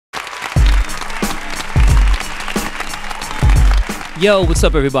Yo, what's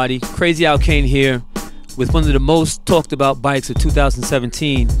up everybody? Crazy Al Kane here with one of the most talked about bikes of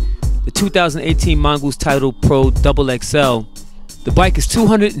 2017, the 2018 Mongoose Title Pro XXL. The bike is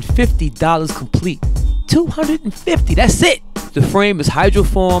 $250 complete. $250, that's it! The frame is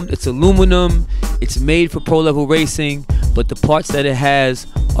hydroformed, it's aluminum, it's made for pro level racing, but the parts that it has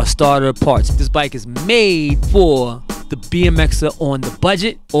are starter parts. This bike is made for the BMXer on the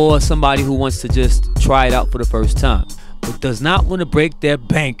budget or somebody who wants to just try it out for the first time, but does not want to break their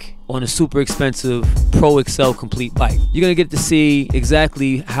bank on a super expensive Pro XL complete bike. You're gonna get to see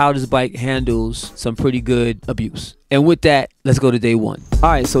exactly how this bike handles some pretty good abuse. And with that, let's go to day one.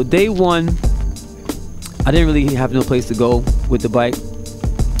 All right, so day one, I didn't really have no place to go with the bike,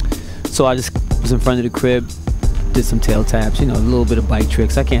 so I just was in front of the crib, did some tail taps, you know, a little bit of bike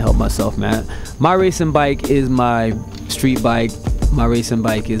tricks. I can't help myself, man. My racing bike is my street bike. My racing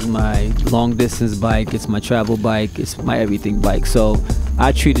bike is my long distance bike. It's my travel bike. It's my everything bike. So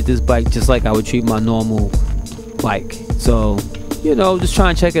I treated this bike just like I would treat my normal bike. So, you know, just try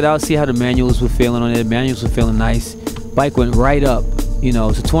and check it out, see how the manuals were feeling on it. The manuals were feeling nice. Bike went right up. You know,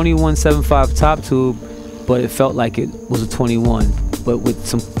 it's a 21.75 top tube, but it felt like it was a 21, but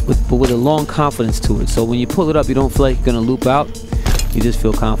with a long confidence to it. So when you pull it up, you don't feel like you're gonna loop out. You just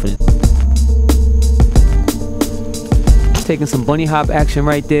feel confident. Taking some bunny hop action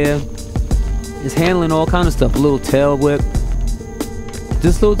right there. It's handling all kind of stuff. A little tail whip.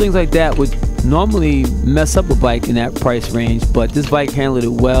 Just little things like that would normally mess up a bike in that price range, but this bike handled it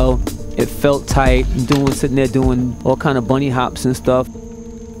well. It felt tight. Sitting there doing all kind of bunny hops and stuff. I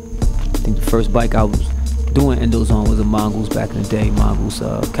think the first bike I was doing endos on was a Mongoose back in the day, Mongoose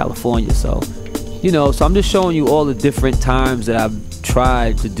California. So, you know, so I'm just showing you all the different times that I've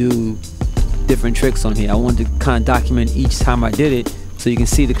tried to do different tricks on here. I wanted to kind of document each time I did it so you can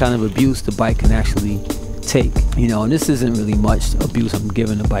see the kind of abuse the bike can actually take. You know, and this isn't really much abuse I'm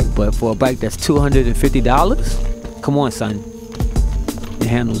giving the bike, but for a bike that's $250, come on, son. It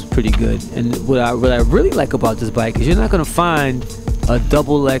handles pretty good. And what I really like about this bike is you're not gonna find a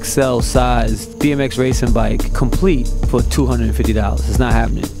XXL size BMX racing bike complete for $250. It's not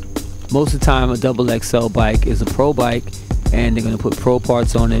happening. Most of the time a XXL bike is a pro bike and they're going to put pro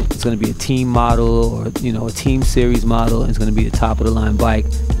parts on it. It's going to be a team model or, you know, a team series model, and it's going to be the top of the line bike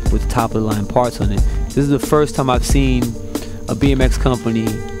with the top of the line parts on it. This is the first time I've seen a BMX company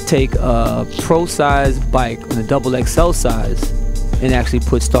take a pro size bike on a XXL size and actually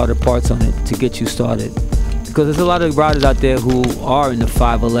put starter parts on it to get you started. Because there's a lot of riders out there who are in the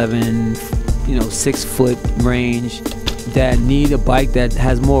 5'11", you know, 6 foot range that need a bike that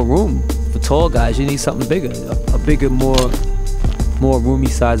has more room. For tall guys, you need something bigger, a bigger, more roomy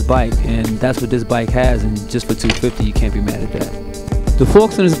size bike, and that's what this bike has. And just for $250, you can't be mad at that. The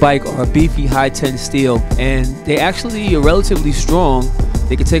forks on this bike are beefy, high-10 steel, and they actually are relatively strong.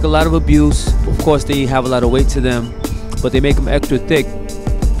 They can take a lot of abuse. Of course, they have a lot of weight to them, but they make them extra thick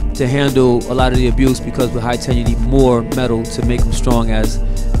to handle a lot of the abuse, because with high-10 you need more metal to make them strong as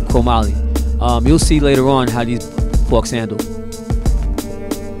chromoly. You'll see later on how these forks handle.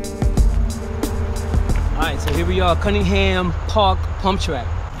 Alright, so here we are, Cunningham Park Pump Track.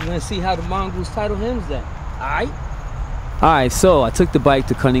 You're gonna see how the Mongoose Title handles that. Alright, so I took the bike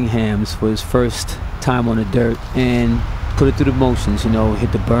to Cunningham's for his first time on the dirt and put it through the motions, you know,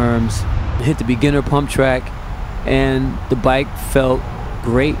 hit the berms, hit the beginner pump track, and the bike felt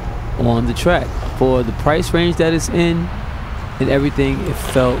great on the track. For the price range that it's in and everything, it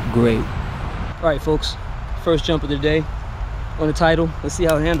felt great. Alright folks, first jump of the day on the Title. Let's see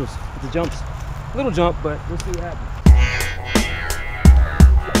how it handles with the jumps. Little jump, but we'll see what happens.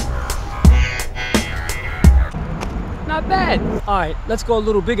 Not bad. Alright, let's go a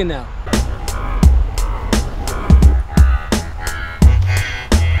little bigger now.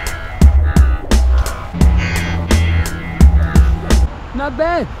 Not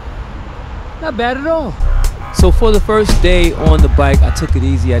bad. Not bad at all. So for the first day on the bike, I took it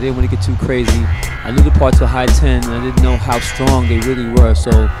easy. I didn't want to get too crazy. I knew the parts were high-10 and I didn't know how strong they really were.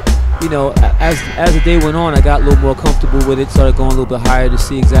 So, you know, as the day went on, I got a little more comfortable with it, started going a little bit higher to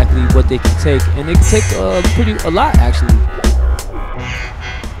see exactly what they can take. And they can take a lot, actually.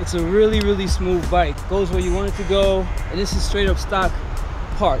 It's a really smooth bike. Goes where you want it to go. And this is straight up stock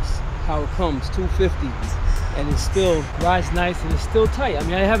parts, how it comes, $250. And it still rides nice and it's still tight. I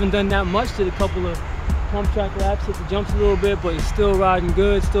mean, I haven't done that much, did a couple of pump track laps, hit the jumps a little bit, but it's still riding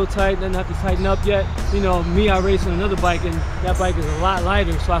good, still tight, doesn't have to tighten up yet. You know, me, I race on another bike and that bike is a lot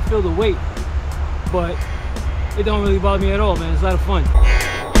lighter, so I feel the weight, but it don't really bother me at all, man. It's a lot of fun.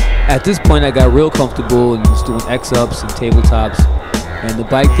 At this point, I got real comfortable and was doing X-ups and tabletops, and the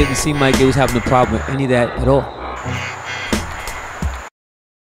bike didn't seem like it was having a problem with any of that at all.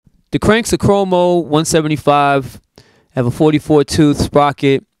 The cranks are chromo 175, have a 44 tooth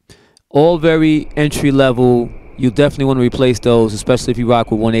sprocket, all very entry level. You definitely want to replace those, especially if you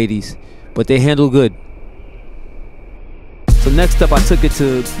rock with 180s, but they handle good. So next up, I took it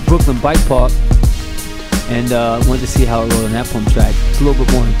to Brooklyn Bike Park and wanted to see how it rode on that pump track. It's a little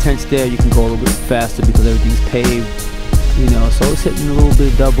bit more intense there. You can go a little bit faster because everything's paved, you know. So it's hitting a little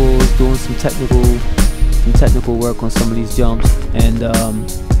bit of doubles, doing some technical work on some of these jumps, and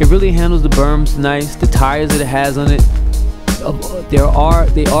it really handles the berms nice. The tires that it has on it, they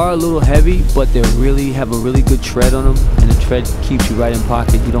are a little heavy, but they really have a really good tread on them, and the tread keeps you right in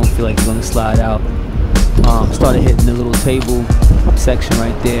pocket. You don't feel like you're gonna slide out. Started hitting the little table section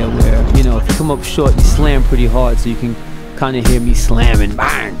right there where, you know, if you come up short, you slam pretty hard, so you can kind of hear me slamming,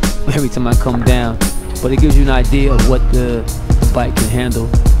 bang, every time I come down. But it gives you an idea of what the bike can handle.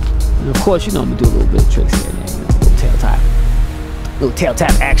 And of course, you know, I'm gonna do a little bit of tricks here and there, you know, little tail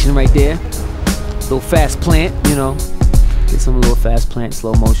tap action right there, little fast plant, you know, get some little fast plant,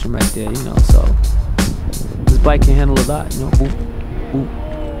 slow motion right there, you know. So this bike can handle a lot, you know. Boop, boop.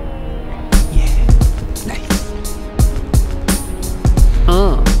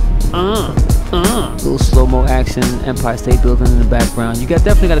 Little slow-mo action, Empire State Building in the background. You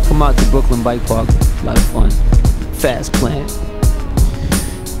definitely got to come out to Brooklyn Bike Park. A lot of fun. Fast plant.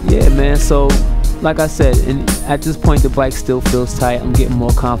 Yeah, man. So, like I said, and at this point the bike still feels tight. I'm getting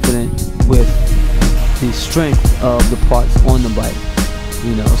more confident with the strength of the parts on the bike.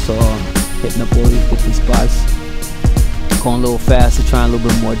 You know, so hitting up all these different spots, going a little faster, trying a little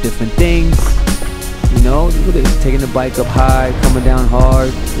bit more different things. You know, look at it, taking the bike up high, coming down hard,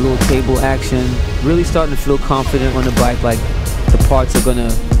 a little table action. Really starting to feel confident on the bike, like the parts are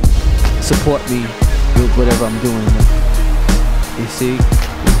gonna support me with whatever I'm doing. You see,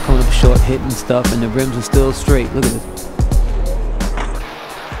 it's coming up short, hitting stuff, and the rims are still straight. Look at it.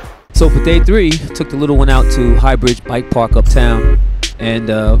 So for day 3, took the little one out to Highbridge Bike Park uptown, and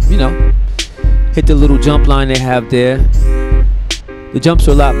you know, hit the little jump line they have there. The jumps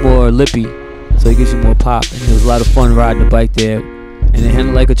are a lot more lippy, so it gives you more pop, and it was a lot of fun riding the bike there, and it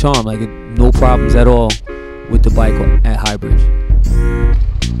handled like a charm, like no problems at all with the bike at Highbridge.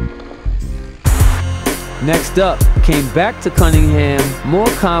 Next up, came back to Cunningham, more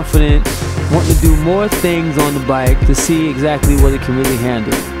confident, wanting to do more things on the bike to see exactly what it can really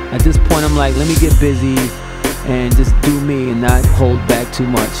handle. At this point, I'm like, let me get busy and just do me and not hold back too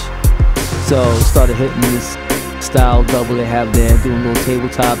much. So started hitting this style double they have there, doing little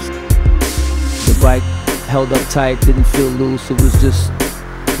tabletops. The bike held up tight, didn't feel loose, it was just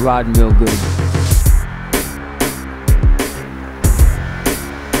riding real good.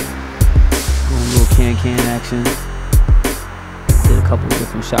 Doing a little can action. Did a couple of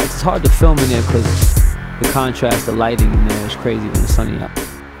different shots. It's hard to film in there because the contrast, the lighting in there is crazy when it's sunny out.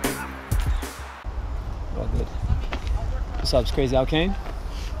 All good. What's up, it's Crazy Al Kane?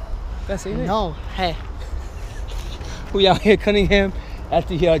 That's it. No, hey. We out here Cunningham at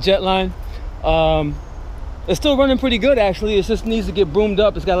the jet line. It's still running pretty good actually. It just needs to get broomed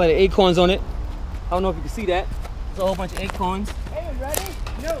up. It's got a lot of acorns on it. I don't know if you can see that. There's a whole bunch of acorns. Hey, ready?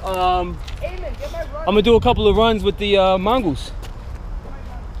 No. Amen, get my run. I'm gonna do a couple of runs with the Mongoose.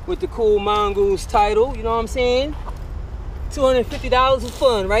 With the cool Mongoose title, you know what I'm saying? $250 of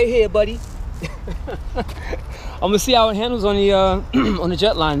fun right here, buddy. I'm gonna see how it handles on the on the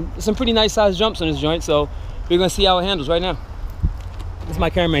jet line. There's some pretty nice sized jumps on this joint, so we're gonna see how it handles right now. This is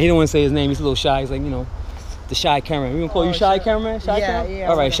my cameraman. He don't want to say his name. He's a little shy. He's like, you know, the shy cameraman. We gonna call you shy cameraman? Shy cameraman? Yeah.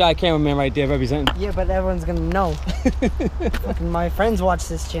 All right, shy cameraman right there representing. Yeah, but everyone's gonna know. My friends watch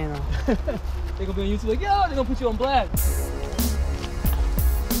this channel. They're gonna be on YouTube like, yo, they're gonna put you on blast.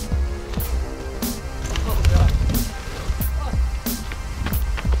 Oh, God.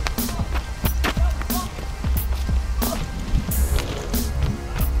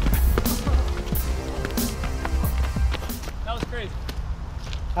 That was crazy.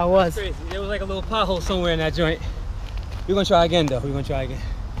 I was. Crazy. There was like a little pothole somewhere in that joint. We're gonna try again though. We're gonna try again.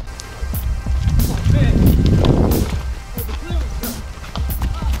 Oh, man.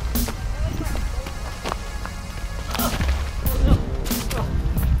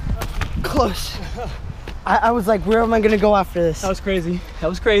 Close. I was like, where am I gonna go after this? That was crazy. That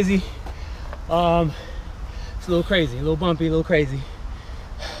was crazy. It's a little crazy, a little bumpy, a little crazy.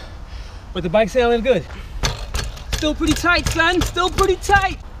 But the bike's sailing good. Still pretty tight, son. Still pretty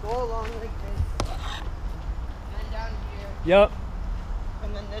tight. Go along like this. And then down here. Yep.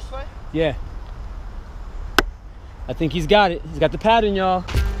 And then this way? Yeah. I think he's got it. He's got the pattern, y'all.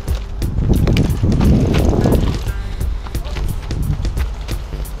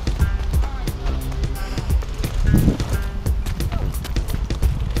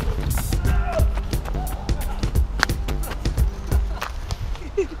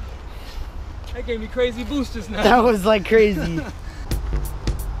 gave me crazy boost just now. That was like crazy. No.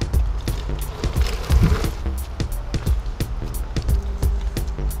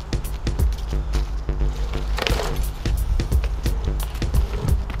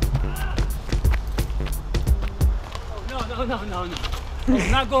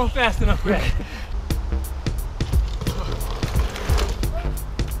 I'm not going fast enough, Greg.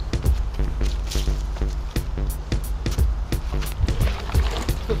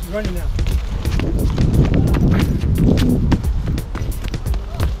 You're running now.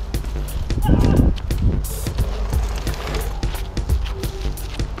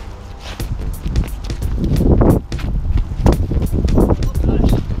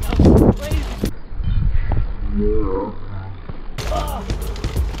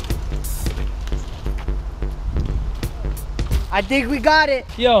 I think we got it.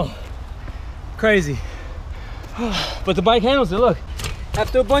 Yo, crazy. But the bike handles it, look.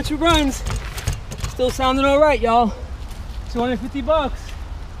 After a bunch of runs, still sounding all right, y'all. 250 bucks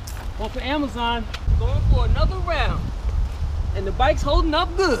off of Amazon. Going for another round. And the bike's holding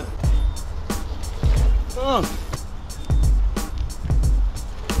up good.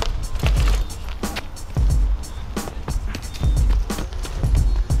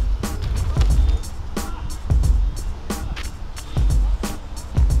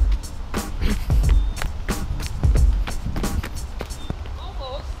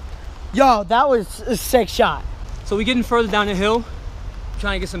 Yo, that was a sick shot. So we're getting further down the hill,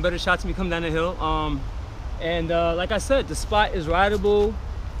 trying to get some better shots when we come down the hill. Like I said, the spot is rideable.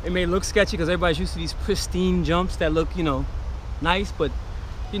 It may look sketchy because everybody's used to these pristine jumps that look, you know, nice, but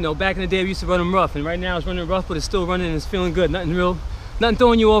you know, back in the day we used to run them rough, and right now it's running rough, but it's still running and it's feeling good. Nothing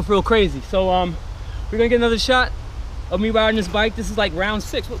throwing you off real crazy. So we're gonna get another shot of me riding this bike. This is like round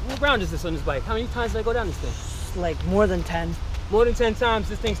 6. What round is this on this bike? How many times did I go down this thing? Like more than 10. More than 10 times.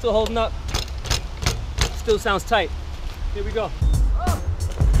 This thing's still holding up. Still sounds tight. Here we go. Oh,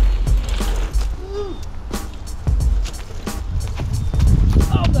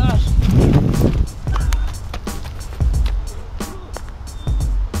 oh gosh.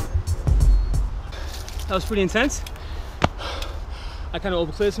 That was pretty intense. I kind of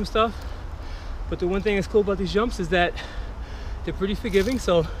overcleared some stuff. But the one thing that's cool about these jumps is that they're pretty forgiving.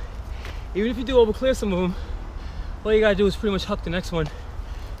 So even if you do overclear some of them, all you gotta do is pretty much huck the next one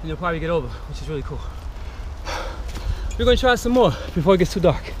and you'll probably get over, which is really cool. We're gonna try some more before it gets too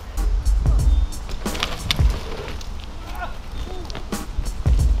dark.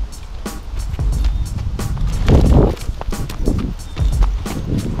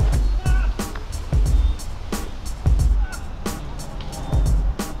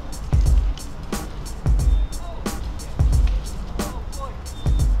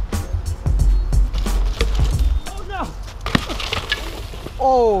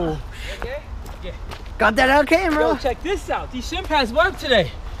 Oh. Okay? Yeah. Got that on camera. Yo, check this out. These shin pads worked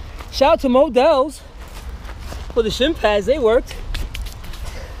today. Shout out to Models for the shin pads. They worked.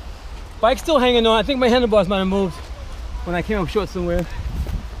 Bike's still hanging on. I think my handlebars might have moved when I came up short somewhere.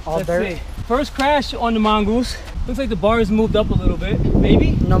 All dirt. See. First crash on the Mongoose. Looks like the bars moved up a little bit.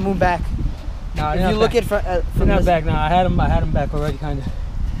 Maybe? No, move back. Nah, if you look at from not this back now. I had them back already, kind of.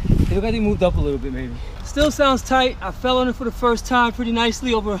 They look like they moved up a little bit, maybe. Still sounds tight. I fell on it for the first time pretty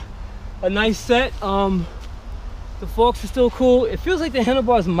nicely over a nice set. The forks are still cool. It feels like the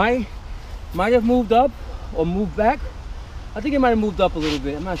handlebars might have moved up or moved back. I think it might have moved up a little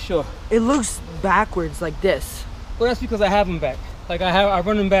bit. I'm not sure. It looks backwards like this. Well, that's because I have them back. Like I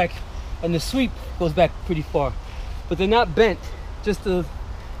run them back, and the sweep goes back pretty far. But they're not bent. Just it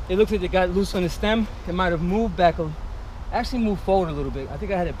looks like they got loose on the stem. It might have moved back. Actually moved forward a little bit. I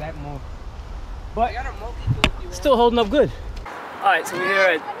think I had it back more. But still holding up good. All right, so we're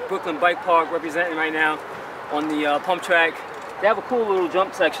here at Brooklyn Bike Park representing right now on the pump track. They have a cool little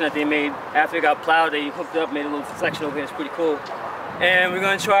jump section that they made after it got plowed. They hooked it up, made a little section over here. It's pretty cool. And we're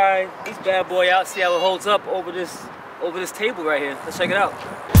gonna try this bad boy out, see how it holds up over this table right here. Let's check it out.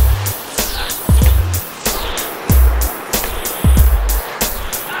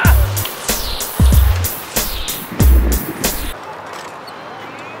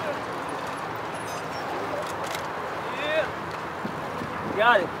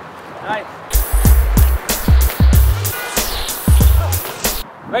 Got it. Nice.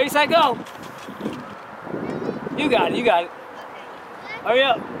 Ready, set, go. You got it, you got it. Hurry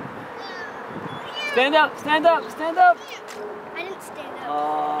up. Stand up, stand up, stand up. I didn't stand up.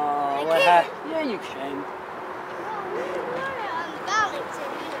 Oh, what happened? Yeah, you can. I'm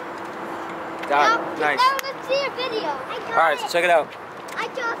balancing. Got it. Nice. Let's see a video. All right, so check it out. I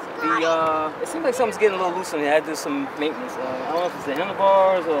just got it. It seems like something's getting a little loose on it. I had to do some maintenance. I don't know if it's the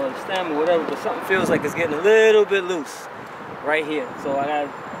handlebars or the stem or whatever, but something feels like it's getting a little bit loose right here. So I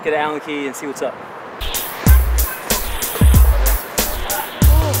gotta get an Allen key and see what's up.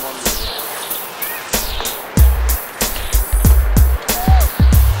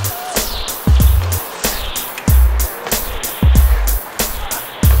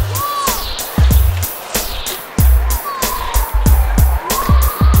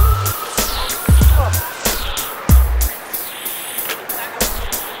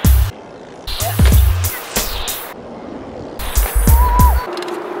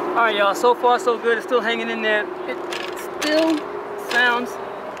 Alright y'all, so far so good. It's still hanging in there. It still sounds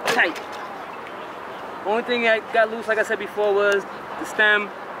tight. Only thing that got loose, like I said before, was the stem,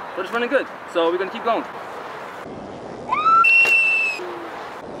 but it's running good. So we're gonna keep going.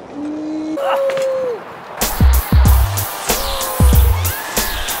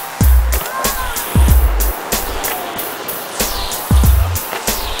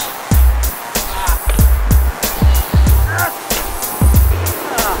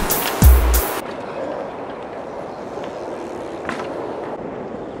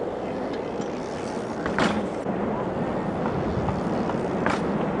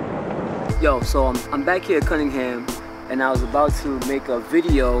 Yo, so I'm back here at Cunningham, and I was about to make a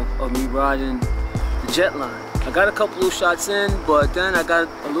video of me riding the jet line. I got a couple of shots in, but then I got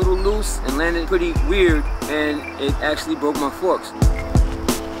a little loose and landed pretty weird, and it actually broke my forks.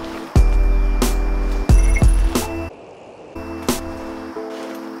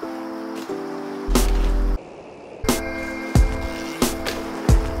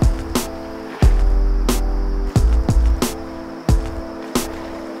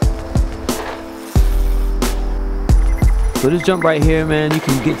 So this jump right here, man, you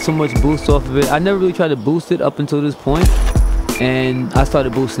can get so much boost off of it. I never really tried to boost it up until this point, and I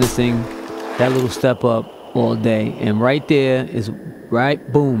started boosting this thing, that little step up, all day. And right there is,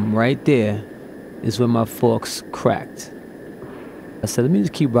 boom, right there is where my forks cracked. I said, let me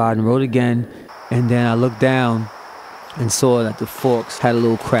just keep riding, rode again, and then I looked down and saw that the forks had a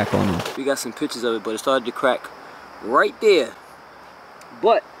little crack on them. We got some pictures of it, but it started to crack right there.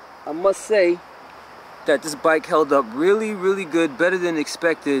 But I must say that this bike held up really, really good, better than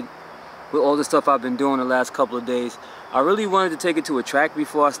expected with all the stuff I've been doing the last couple of days. I really wanted to take it to a track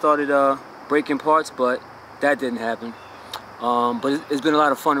before I started breaking parts, but that didn't happen. But it's been a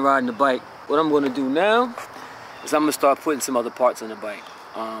lot of fun riding the bike. What I'm going to do now is I'm going to start putting some other parts on the bike,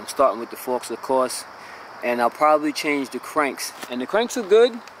 starting with the forks, of course, and I'll probably change the cranks. And the cranks are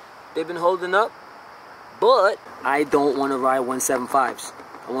good. They've been holding up, but I don't want to ride 175s.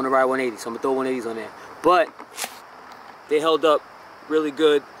 I want to ride 180s, so I'm going to throw 180s on there. But they held up really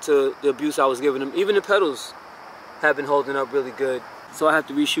good to the abuse I was giving them. Even the pedals have been holding up really good. So I have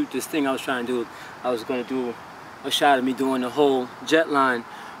to reshoot this thing I was trying to do. I was going to do a shot of me doing the whole jet line.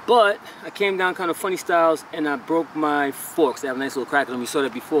 But I came down kind of funny styles and I broke my forks. They have a nice little crack on them. You saw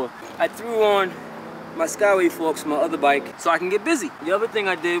that before. I threw on my Skyway forks, my other bike, so I can get busy. The other thing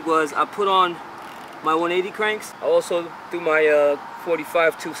I did was I put on my 180 cranks. I also threw my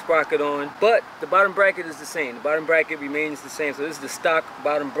 45 tooth sprocket on, but the bottom bracket is the same. The bottom bracket remains the same. So this is the stock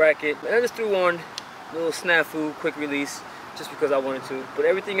bottom bracket. And I just threw on a little snafu quick release just because I wanted to. But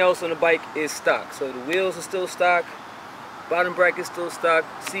everything else on the bike is stock. So the wheels are still stock, bottom bracket still stock,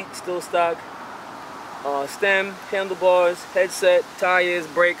 seat still stock, stem, handlebars, headset, tires,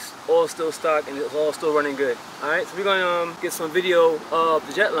 brakes, all still stock, and it's all still running good. All right, so we're gonna get some video of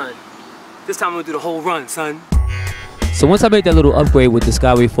the jet line. This time I'm gonna do the whole run, son. So once I made that little upgrade with the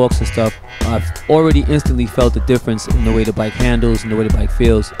Skyway forks and stuff, I've already instantly felt the difference in the way the bike handles and the way the bike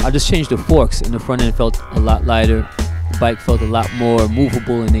feels. I just changed the forks and the front end felt a lot lighter. The bike felt a lot more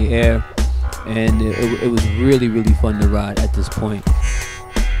movable in the air, and it was really, really fun to ride at this point.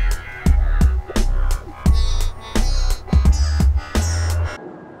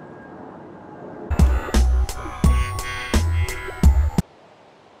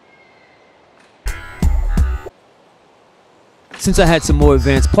 Since I had some more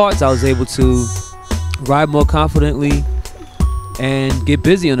advanced parts, I was able to ride more confidently and get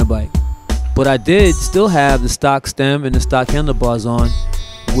busy on the bike. But I did still have the stock stem and the stock handlebars on,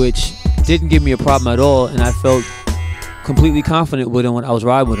 which didn't give me a problem at all, and I felt completely confident with them when I was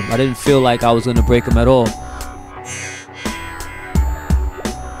riding with them. I didn't feel like I was going to break them at all.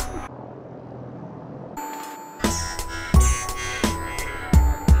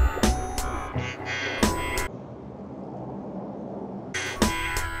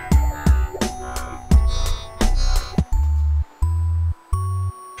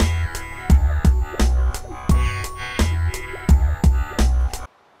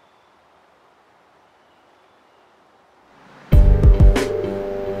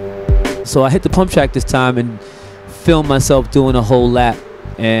 So I hit the pump track this time and filmed myself doing a whole lap,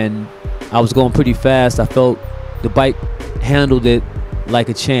 and I was going pretty fast. I felt the bike handled it like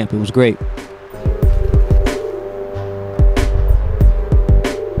a champ. It was great.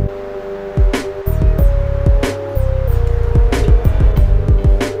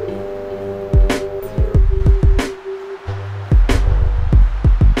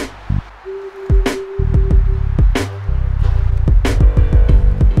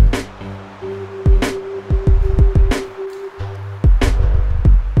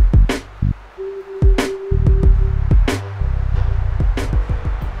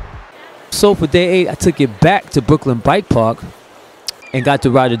 So for day 8, I took it back to Brooklyn Bike Park and got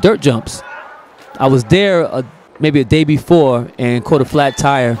to ride the dirt jumps. I was there maybe a day before and caught a flat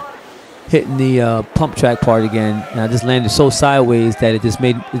tire hitting the pump track part again, and I just landed so sideways that it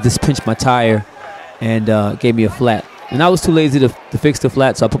just pinched my tire and gave me a flat. And I was too lazy to fix the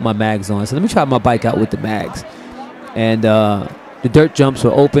flat, so I put my mags on. So let me try my bike out with the mags. And the dirt jumps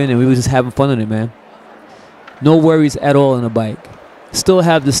were open, and we were just having fun on it, man. No worries at all on the bike. Still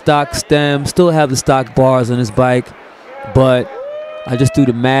have the stock stem, still have the stock bars on this bike, but I just threw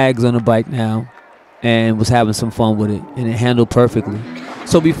the mags on the bike now and was having some fun with it, and it handled perfectly.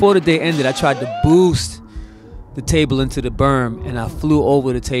 So before the day ended, I tried to boost the table into the berm, and I flew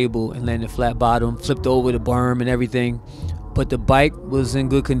over the table and landed flat bottom, flipped over the berm and everything, but the bike was in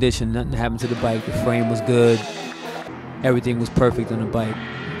good condition. Nothing happened to the bike. The frame was good. Everything was perfect on the bike,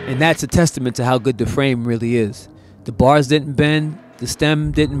 and that's a testament to how good the frame really is. The bars didn't bend. The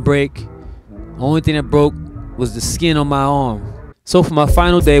stem didn't break. The only thing that broke was the skin on my arm. So for my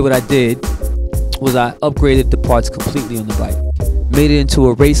final day, what I did was I upgraded the parts completely on the bike. Made it into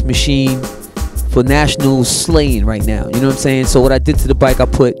a race machine for national slaying right now. You know what I'm saying? So what I did to the bike, I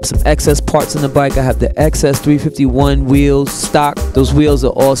put some excess parts on the bike. I have the XS 351 wheels stock. Those wheels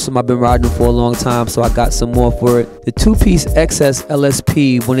are awesome. I've been riding them for a long time, so I got some more for it. The 2-piece XS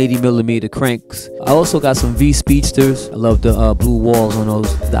LSP 180mm cranks. I also got some V Speedsters. I love the blue walls on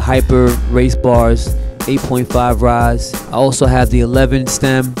those. The Hyper race bars, 8.5 rise. I also have the 11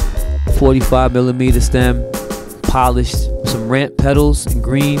 stem, 45mm stem, polished. Some ramp pedals in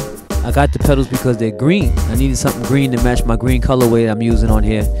green. I got the pedals because they're green. I needed something green to match my green colorway that I'm using on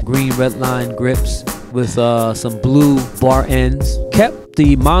here. Green red line grips with some blue bar ends. Kept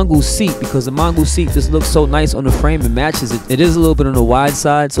the Mongoose seat because the Mongoose seat just looks so nice on the frame and matches it. It is a little bit on the wide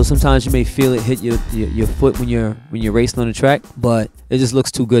side, so sometimes you may feel it hit your foot when you're racing on the track, but it just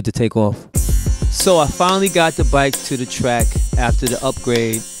looks too good to take off. So I finally got the bike to the track after the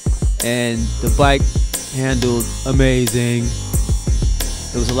upgrade, and the bike handled amazing.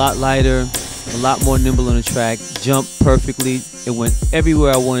 It was a lot lighter, a lot more nimble on the track, jumped perfectly. It went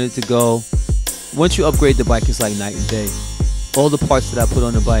everywhere I wanted it to go. Once you upgrade the bike, it's like night and day. All the parts that I put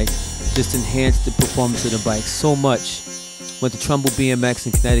on the bike just enhanced the performance of the bike so much. Went to Trumbull BMX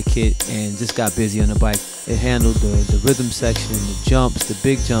in Connecticut and just got busy on the bike. It handled the rhythm section, the jumps, the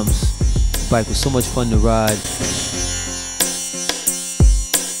big jumps. The bike was so much fun to ride.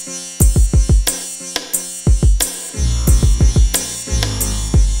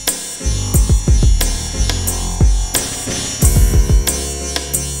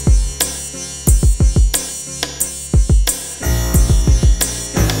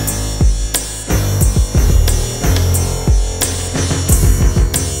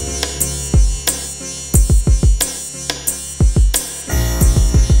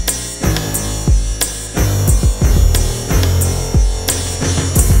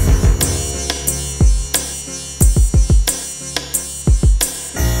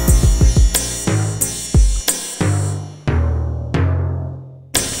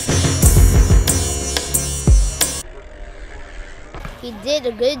 He did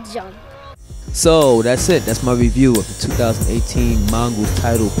a good jump. So that's it. That's my review of the 2018 Mongoose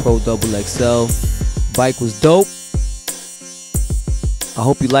Title Pro XXL. Bike was dope. I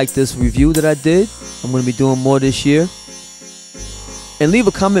hope you liked this review that I did. I'm going to be doing more this year. And leave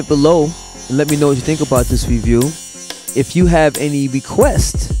a comment below and let me know what you think about this review. If you have any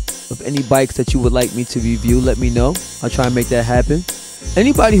requests of any bikes that you would like me to review, let me know. I'll try and make that happen.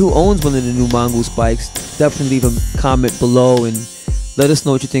 Anybody who owns one of the new Mongoose bikes, definitely leave a comment below and let us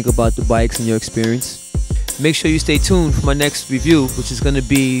know what you think about the bikes and your experience. Make sure you stay tuned for my next review, which is going to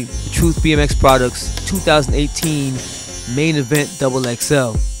be the Truth BMX Products 2018 Main Event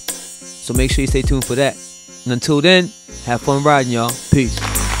XXL. So make sure you stay tuned for that. And until then, have fun riding, y'all. Peace.